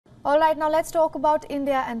All right, now let's talk about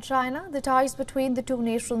India and China. The ties between the two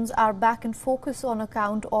nations are back in focus on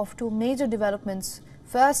account of two major developments.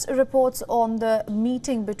 First, reports on the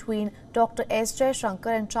meeting between Dr. S.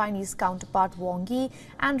 Jaishankar and Chinese counterpart Wang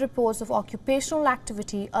and reports of occupational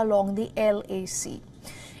activity along the LAC.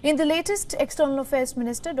 In the latest, External Affairs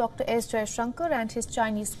Minister Dr. S. Jaishankar and his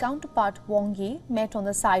Chinese counterpart Wang met on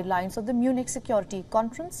the sidelines of the Munich Security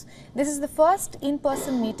Conference. This is the first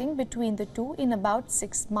in-person meeting between the two in about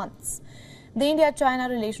 6 months. The India-China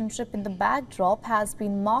relationship in the backdrop has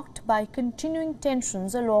been marked by continuing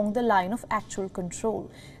tensions along the line of actual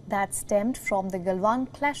control that stemmed from the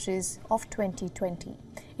Galwan clashes of 2020.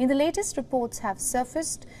 In the latest, reports have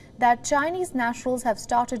surfaced that Chinese nationals have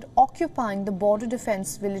started occupying the border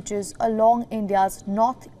defense villages along India's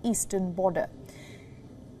northeastern border.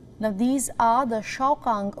 Now, these are the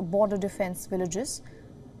Xiaokang border defense villages.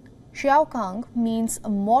 Xiaokang means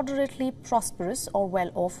moderately prosperous or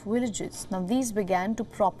well-off villages. Now, these began to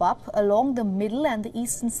prop up along the middle and the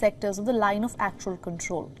eastern sectors of the line of actual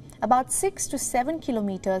control, about 6 to 7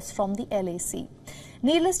 kilometers from the LAC.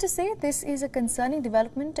 Needless to say, this is a concerning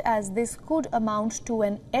development as this could amount to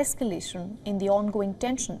an escalation in the ongoing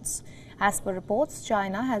tensions. As per reports,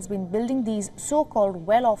 China has been building these so-called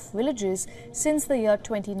well-off villages since the year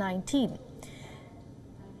 2019.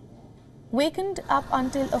 Vacant up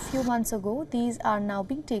until a few months ago, these are now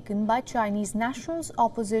being taken by Chinese nationals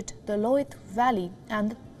opposite the Loit Valley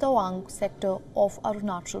and the Tawang sector of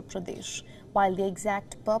Arunachal Pradesh. While the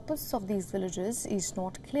exact purpose of these villages is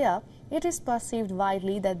not clear, it is perceived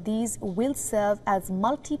widely that these will serve as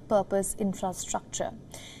multi-purpose infrastructure.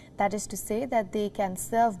 That is to say that they can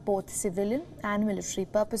serve both civilian and military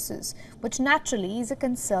purposes, which naturally is a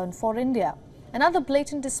concern for India. Another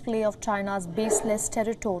blatant display of China's baseless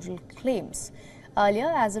territorial claims. Earlier,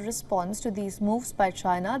 as a response to these moves by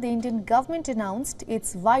China, the Indian government announced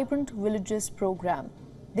its Vibrant Villages program.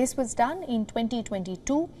 This was done in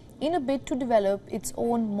 2022 in a bid to develop its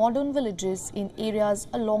own modern villages in areas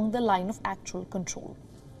along the line of actual control.